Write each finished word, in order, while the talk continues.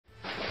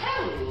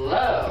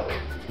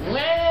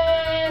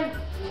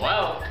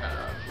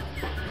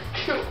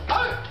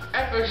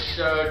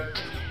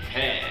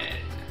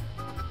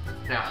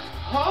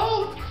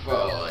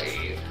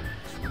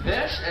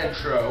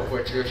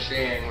which you're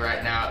seeing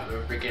right now at the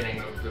beginning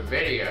of the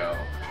video,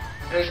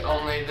 is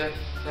only the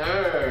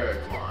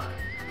third one.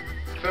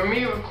 For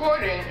me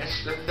recording,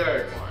 it's the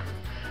third one.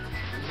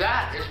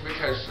 That is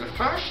because the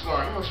first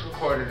one was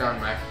recorded on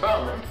my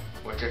phone,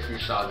 which if you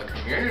saw the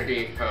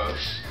community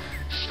post,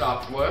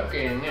 stopped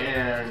working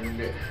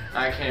and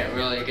I can't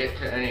really get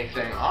to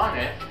anything on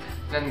it.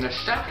 Then the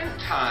second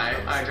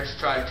time, I just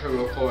tried to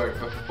record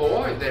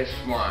before this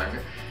one,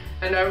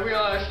 and I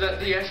realized that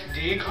the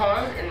SD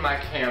card in my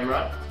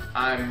camera,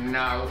 I've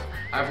now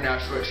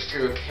switched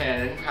to a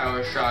Canon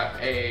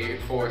PowerShot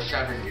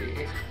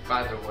A470,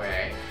 by the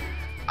way.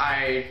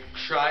 I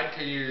tried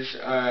to use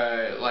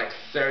like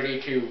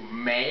 32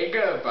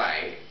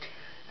 megabyte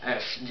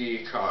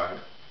SD card.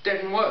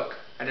 Didn't work.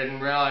 I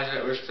didn't realize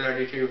it was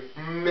 32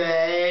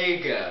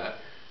 megabytes.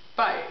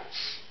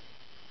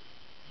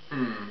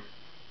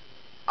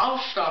 I'll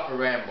stop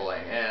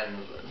rambling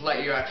and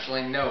let you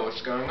actually know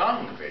what's going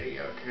on in the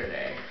video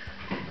today.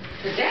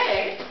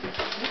 Today,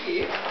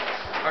 we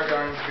are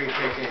going to be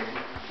taking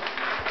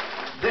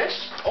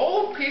this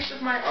old piece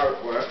of my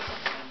artwork,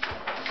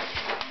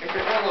 if it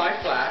will lie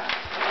flat,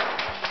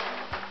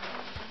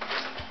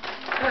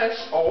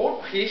 this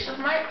old piece of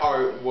my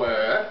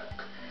artwork,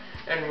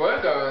 and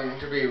we're going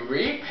to be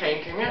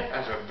repainting it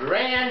as a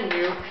brand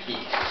new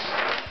piece.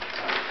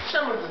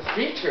 Some of the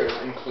features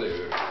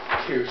include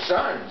 2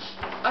 suns,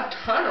 a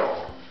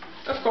tunnel,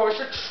 of course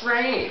a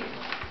train,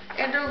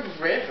 and a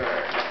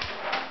river,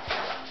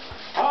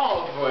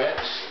 all of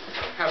which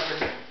have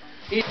been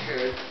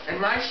featured in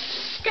my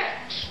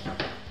sketch.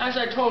 As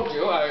I told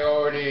you, I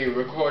already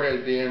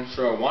recorded the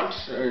intro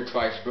once or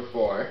twice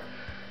before,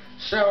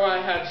 so I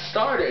had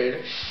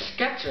started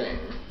sketching.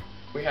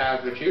 We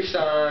have the 2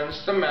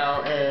 suns, the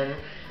mountain,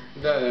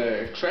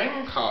 the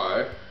train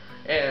car,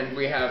 and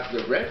we have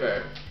the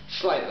river,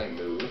 slightly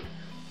moved,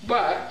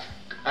 but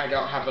I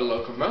don't have a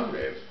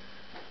locomotive.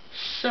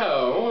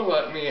 So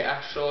let me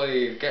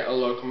actually get a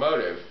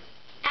locomotive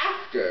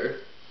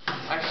after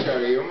I show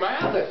you my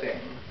other thing.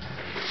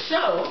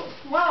 So,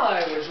 while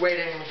I was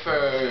waiting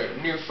for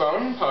new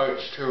phone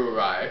parts to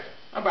arrive,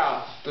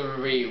 about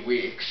 3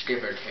 weeks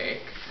give or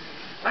take,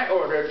 I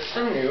ordered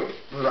some new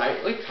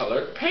brightly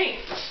colored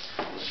paints,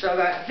 so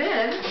that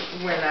then,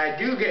 when I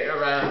do get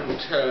around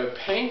to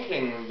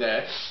painting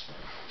this,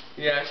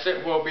 yes,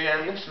 it will be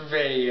in this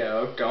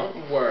video,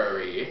 don't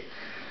worry,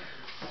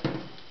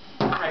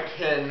 I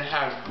can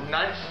have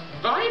nice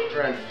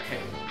vibrant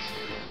paints.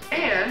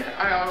 And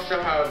I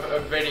also have a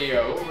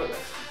video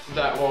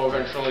that will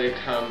eventually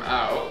come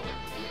out,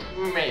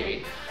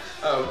 maybe,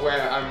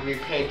 where I'm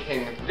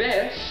repainting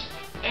this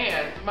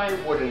and my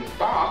wooden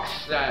box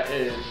that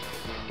is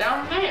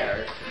down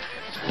there.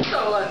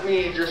 So let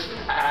me just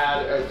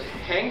add a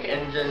tank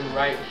engine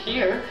right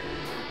here,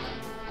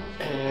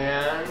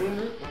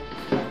 and,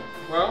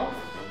 well,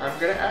 I'm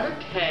gonna add a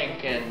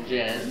tank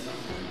engine.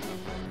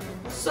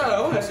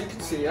 So, as you can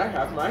see, I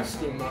have my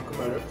steam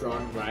locomotive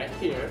drawn right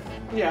here.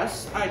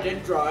 Yes, I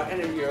did draw it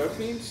in a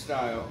European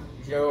style.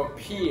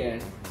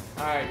 European,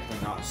 I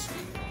cannot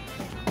speak.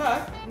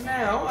 But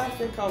now I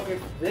think I'll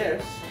give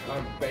this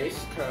a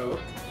base coat.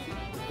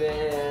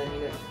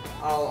 Then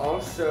I'll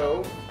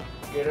also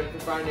get it to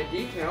find the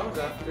details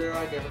after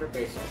I give it a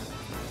base coat.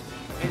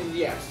 And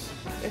yes,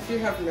 if you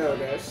have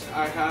noticed,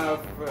 I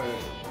have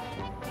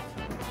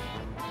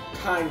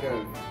kind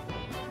of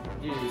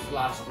used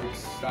last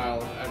week's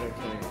style of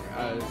editing,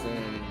 as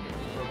in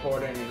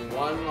recording in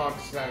one long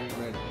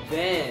segment,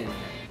 then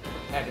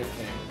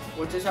editing,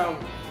 which is how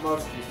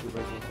most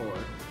YouTubers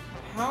record.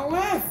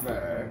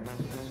 However,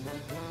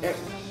 it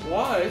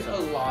was a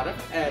lot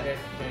of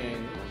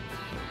editing,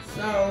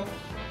 so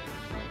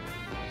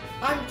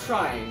I'm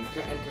trying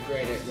to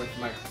integrate it with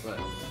my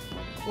clips.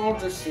 We'll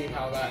just see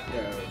how that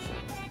goes.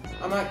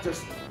 I might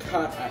just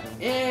cut at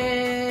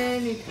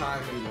any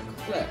time in the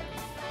clip,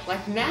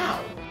 like now.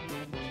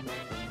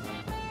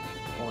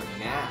 Or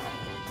now.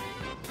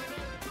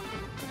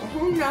 Or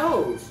who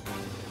knows?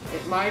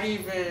 It might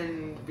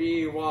even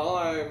be while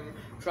I'm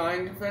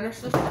trying to finish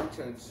the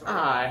sentence.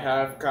 I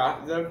have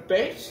got the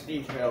base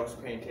details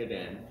painted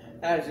in.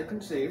 As you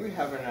can see, we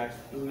have a nice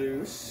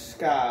blue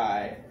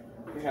sky.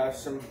 We have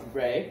some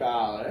gray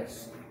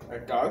ballast, a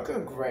darker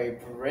gray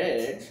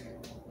bridge,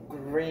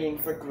 green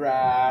for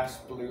grass,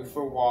 blue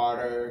for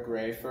water,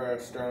 gray for a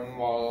stone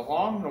wall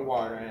along the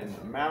water and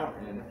the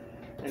mountain,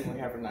 and we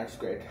have a nice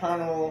gray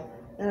tunnel,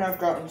 and I've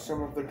gotten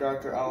some of the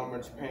darker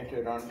elements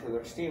painted onto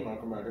the steam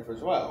locomotive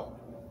as well.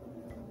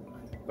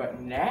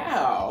 But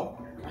now,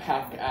 I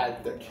have to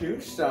add the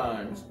 2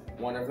 suns,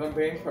 one of them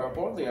being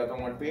purple, the other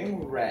one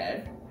being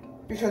red,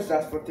 because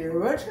that's what the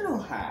original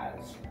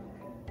has.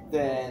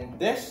 Then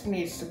this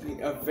needs to be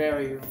a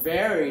very,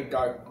 very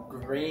dark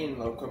green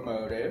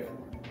locomotive,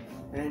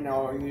 and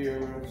I'll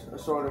use a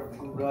sort of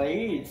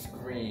glazed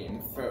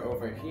green for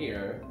over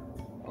here,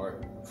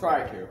 or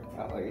try to,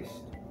 at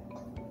least.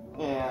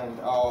 And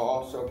I'll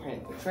also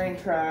paint the train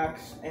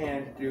tracks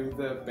and do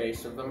the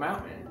base of the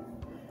mountain.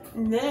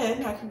 And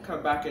then I can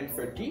come back in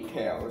for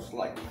details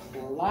like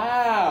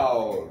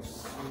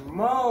clouds,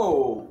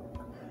 smoke,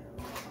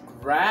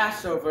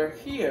 grass over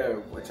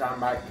here, which I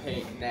might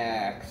paint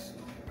next.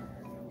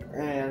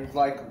 And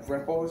like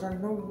ripples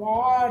in the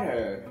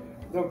water,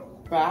 the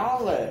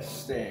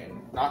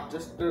ballasting, not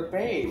just the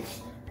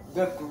base,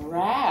 the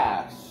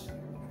grass,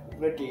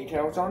 the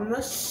details on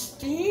the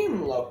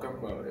steam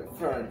locomotive,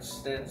 for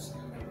instance.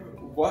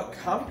 What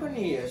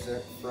company is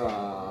it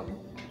from?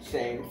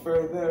 Same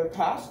for the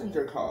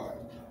passenger car.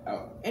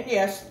 Oh, and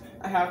yes,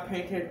 I have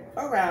painted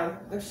around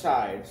the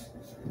sides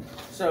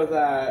so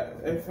that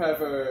if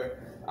ever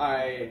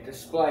I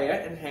display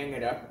it and hang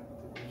it up,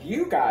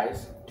 you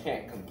guys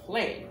can't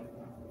complain.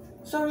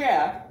 So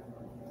yeah,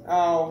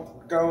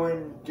 I'll go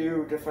and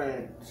do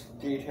different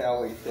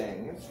detail-y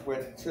things,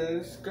 which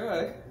is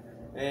good,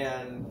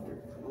 and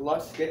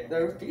let's get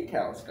those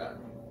details done.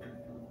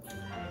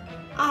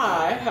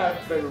 I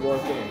have been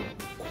working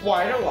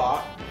quite a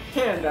lot,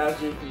 and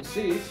as you can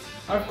see,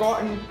 I've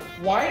gotten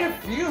quite a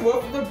few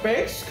of the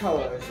base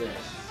colors in.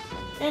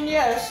 And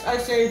yes, I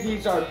say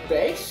these are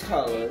base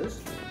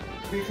colors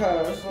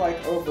because,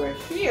 like over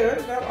here,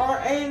 there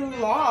are a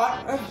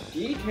lot of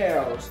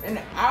details and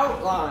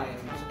outlines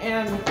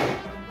and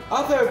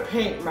other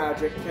paint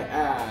magic to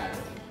add.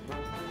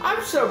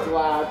 I'm so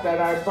glad that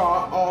I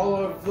bought all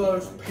of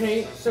those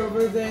paints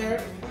over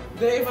there.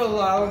 They've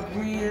allowed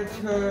me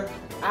to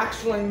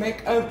actually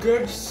make a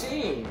good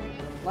scene,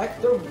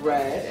 like the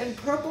red and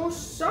purple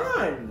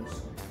suns,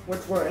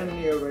 which were in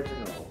the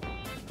original.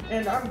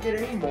 And I'm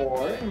getting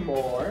more and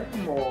more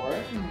and more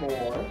and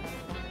more.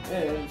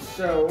 And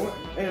so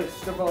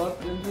it's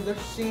developed into the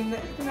scene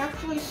that you can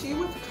actually see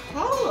with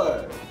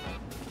color.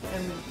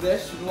 And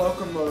this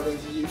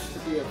locomotive used to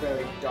be a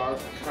very dark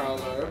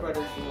color, but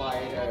it's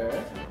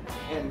lighter.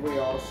 And we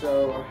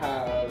also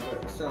have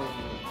some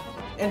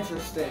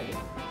interesting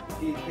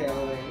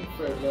detailing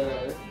for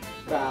the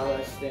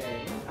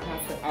ballasting. I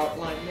have to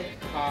outline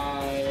the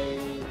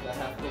ties. I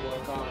have to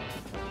work on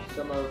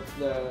some of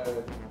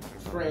the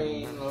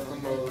train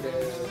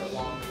locomotive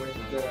along with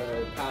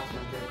the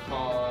passenger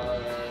car.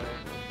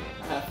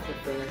 I have to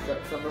finish up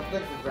some of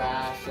the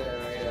grass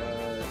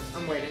areas.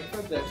 I'm waiting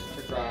for this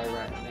to dry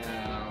right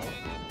now.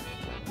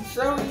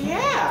 So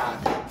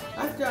yeah,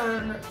 I've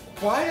done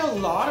quite a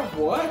lot of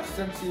work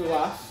since you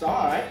last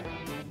saw it.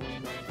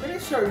 Pretty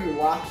sure you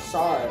last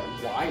saw it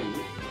white.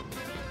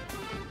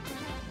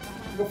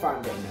 You'll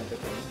find it in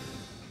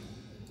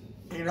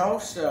editing. And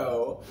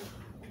also,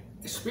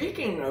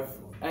 speaking of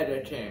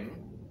editing,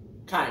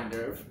 kind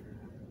of,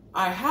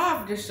 I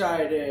have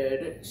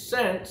decided,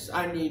 since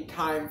I need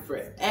time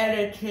for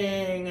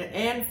editing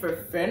and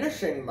for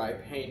finishing my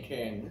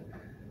painting,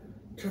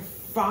 to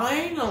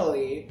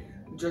finally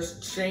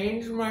just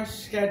change my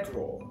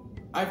schedule.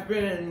 I've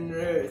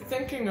been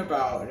thinking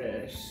about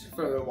this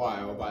for a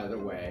while, by the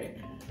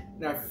way,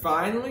 and I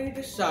finally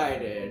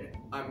decided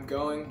I'm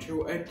going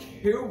to a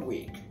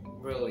 2-week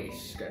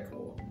release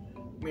schedule,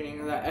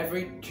 meaning that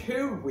every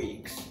 2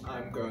 weeks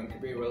I'm going to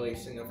be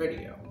releasing a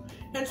video.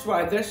 Hence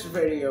why this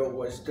video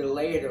was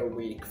delayed a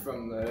week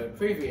from the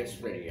previous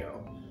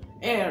video,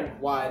 and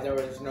why there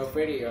was no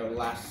video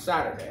last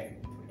Saturday.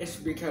 It's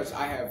because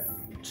I have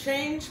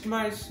changed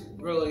my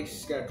release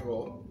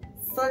schedule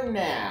for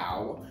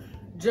now,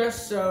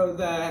 just so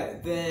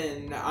that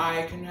then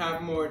I can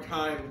have more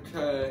time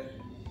to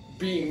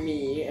be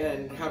me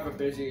and have a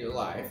busy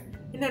life.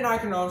 And then I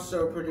can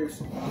also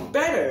produce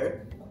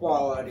better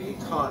quality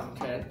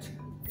content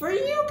for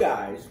you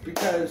guys,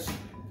 because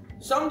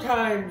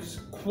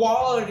sometimes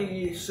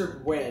quality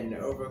should win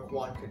over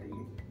quantity.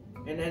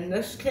 And in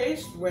this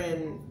case,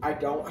 when I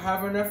don't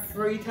have enough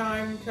free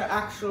time to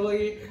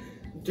actually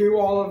do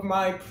all of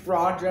my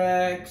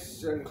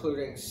projects,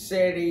 including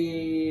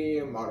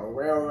city, model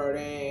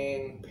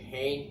railroading,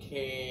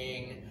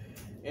 painting,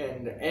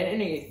 and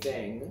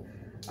anything,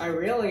 I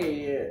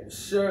really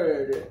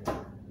should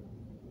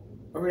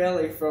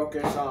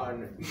focus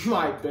on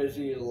my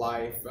busy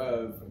life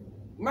of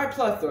my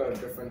plethora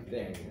of different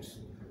things.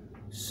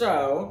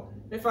 So,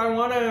 if I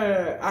want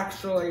to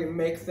actually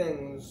make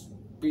things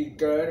be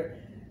good,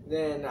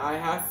 then I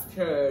have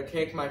to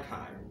take my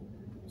time.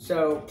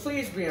 So,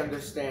 please be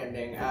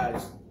understanding,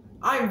 as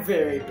I'm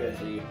very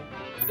busy,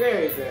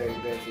 very, very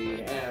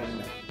busy,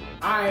 and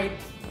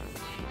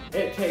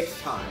it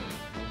takes time.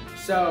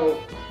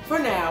 So, for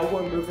now,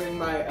 we're moving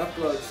my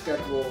upload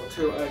schedule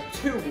to a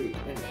 2-week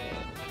interval.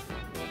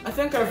 I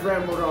think I've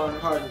rambled on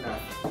hard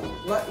enough.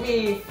 Let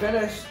me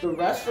finish the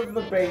rest of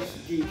the base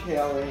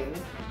detailing,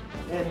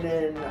 and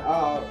then,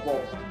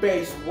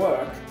 base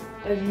work,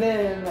 and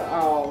then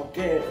I'll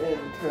get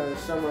into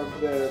some of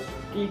the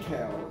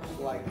details,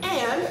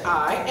 and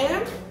I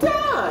am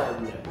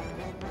done!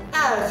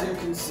 As you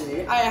can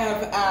see, I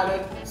have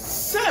added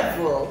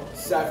several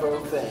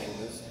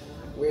things.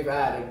 We've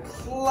added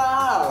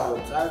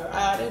clouds, I've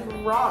added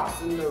rocks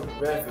in the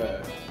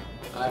river,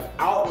 I've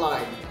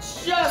outlined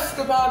just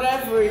about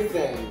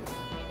everything,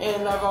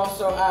 and I've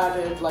also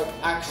added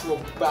actual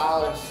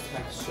ballast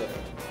texture.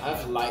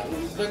 I've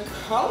lightened the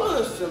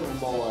colors some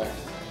more.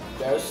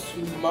 There's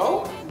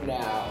smoke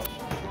now.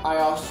 I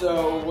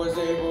also was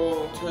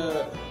able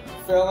to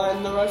fill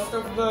in the rest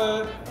of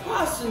the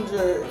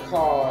passenger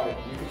car.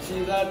 You can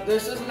see that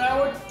this is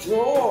now a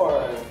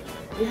door.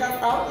 We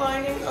have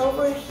outlining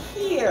over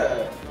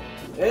here.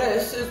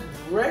 This is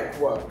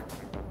brickwork.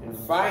 And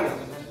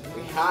finally,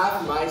 we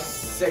have my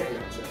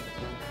signature.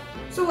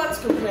 So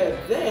let's compare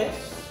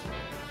this,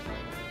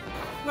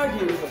 my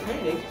beautiful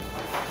painting,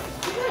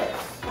 to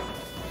this.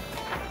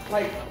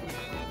 Like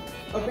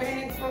a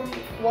painting from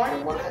quite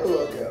a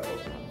while ago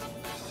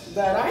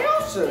that I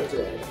also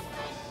did.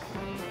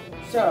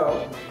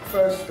 So,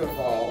 first of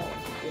all,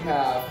 we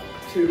have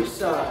two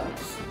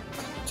suns.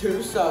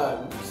 Two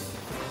suns.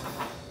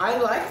 I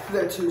like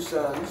the two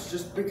suns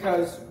just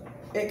because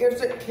it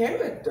gives it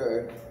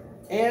character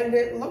and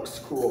it looks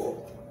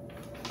cool.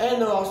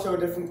 And they're also a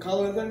different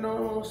color than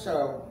normal,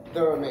 so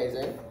they're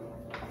amazing.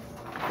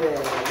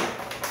 Then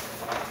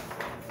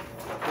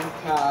we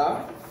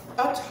have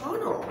a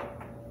tunnel.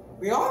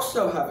 We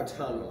also have a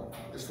tunnel,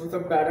 just with a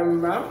better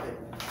mountain.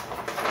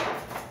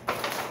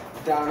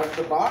 Down at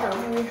the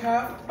bottom, we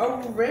have a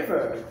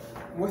river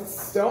with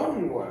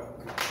stonework,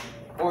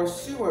 or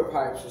sewer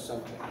pipes or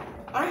something.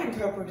 I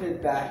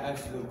interpreted that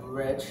as the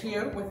bridge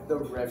here with the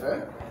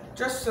river,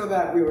 just so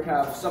that we would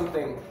have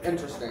something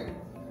interesting.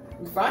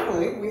 And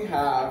finally, we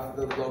have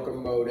the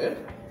locomotive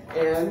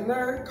and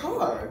the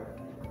car.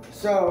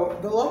 So,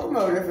 the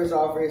locomotive is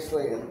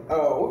obviously an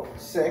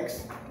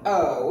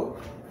O60,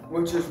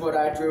 which is what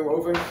I drew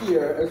over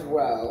here as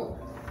well.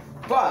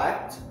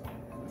 But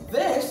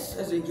this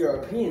is a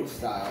European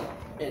style,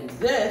 and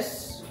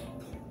this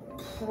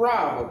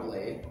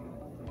probably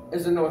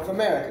is a North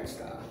American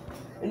style.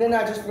 And then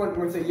I just went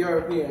with a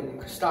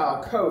European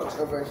style coach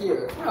over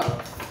here as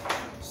well.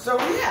 So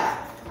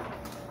yeah,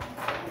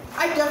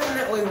 I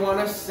definitely want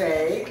to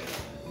say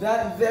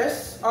that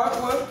this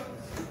artwork,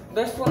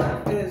 this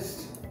one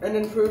is an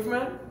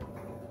improvement.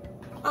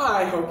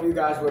 I hope you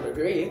guys would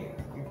agree.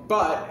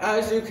 But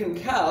as you can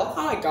tell,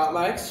 I got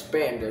my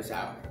expanders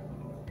out.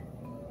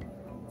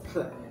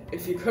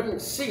 If you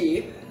couldn't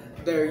see,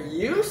 there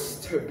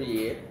used to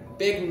be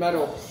big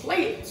metal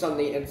plates on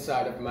the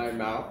inside of my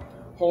mouth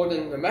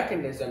holding the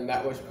mechanism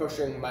that was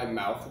pushing my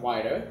mouth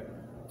wider.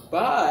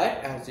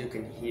 But, as you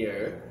can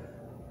hear,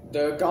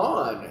 they're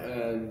gone,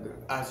 and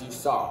as you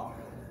saw.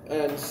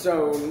 And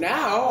so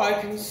now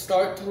I can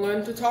start to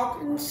learn to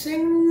talk and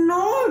sing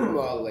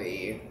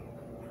normally.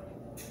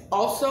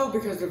 Also,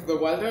 because of the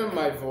weather,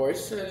 my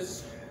voice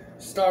is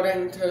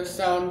starting to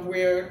sound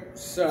weird,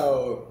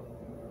 so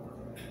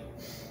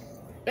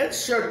it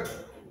should,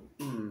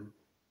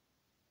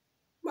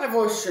 my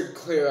voice should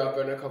clear up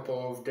in a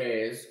couple of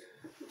days.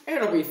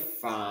 It'll be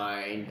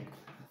fine.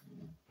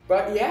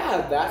 But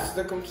yeah, that's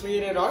the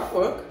completed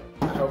artwork.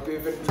 I hope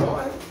you've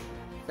enjoyed.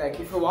 Thank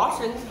you for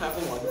watching. Have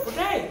a wonderful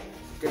day.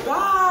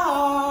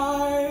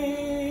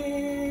 Goodbye!